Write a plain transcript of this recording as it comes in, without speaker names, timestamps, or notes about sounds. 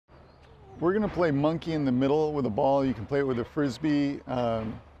we're going to play monkey in the middle with a ball. You can play it with a frisbee. We're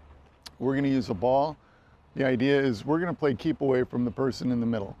going to use a ball. The idea is we're going to play keep away from the person in the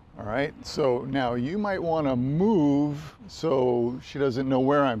middle. All right. So now you might want to move so she doesn't know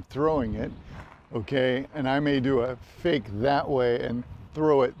where I'm throwing it. Okay. And I may do a fake that way and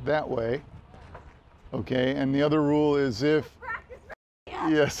throw it that way. Okay. And the other rule is if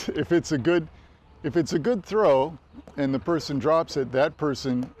it's a good throw and the person drops it, that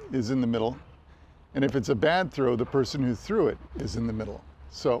person is in the middle. And if it's a bad throw, the person who threw it is in the middle.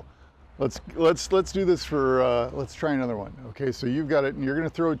 So let's do this for let's try another one. Okay, so you've got it and you're going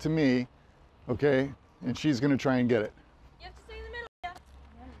to throw it to me, okay? And she's going to try and get it. You have to stay in the middle.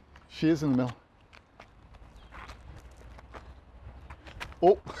 Yeah. She is in the middle.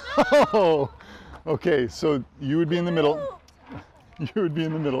 Oh. Okay, so you would be in the middle. You would be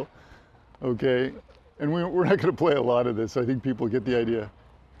in the middle. Okay. And we're not going to play a lot of this. I think people get the idea.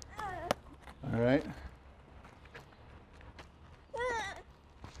 All right.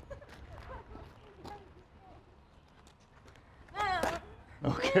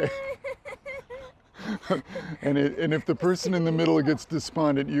 Okay. And if the person in the middle gets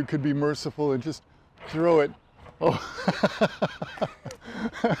despondent, you could be merciful and just throw it. Oh.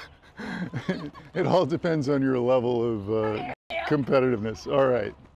 It all depends on your level of competitiveness. All right.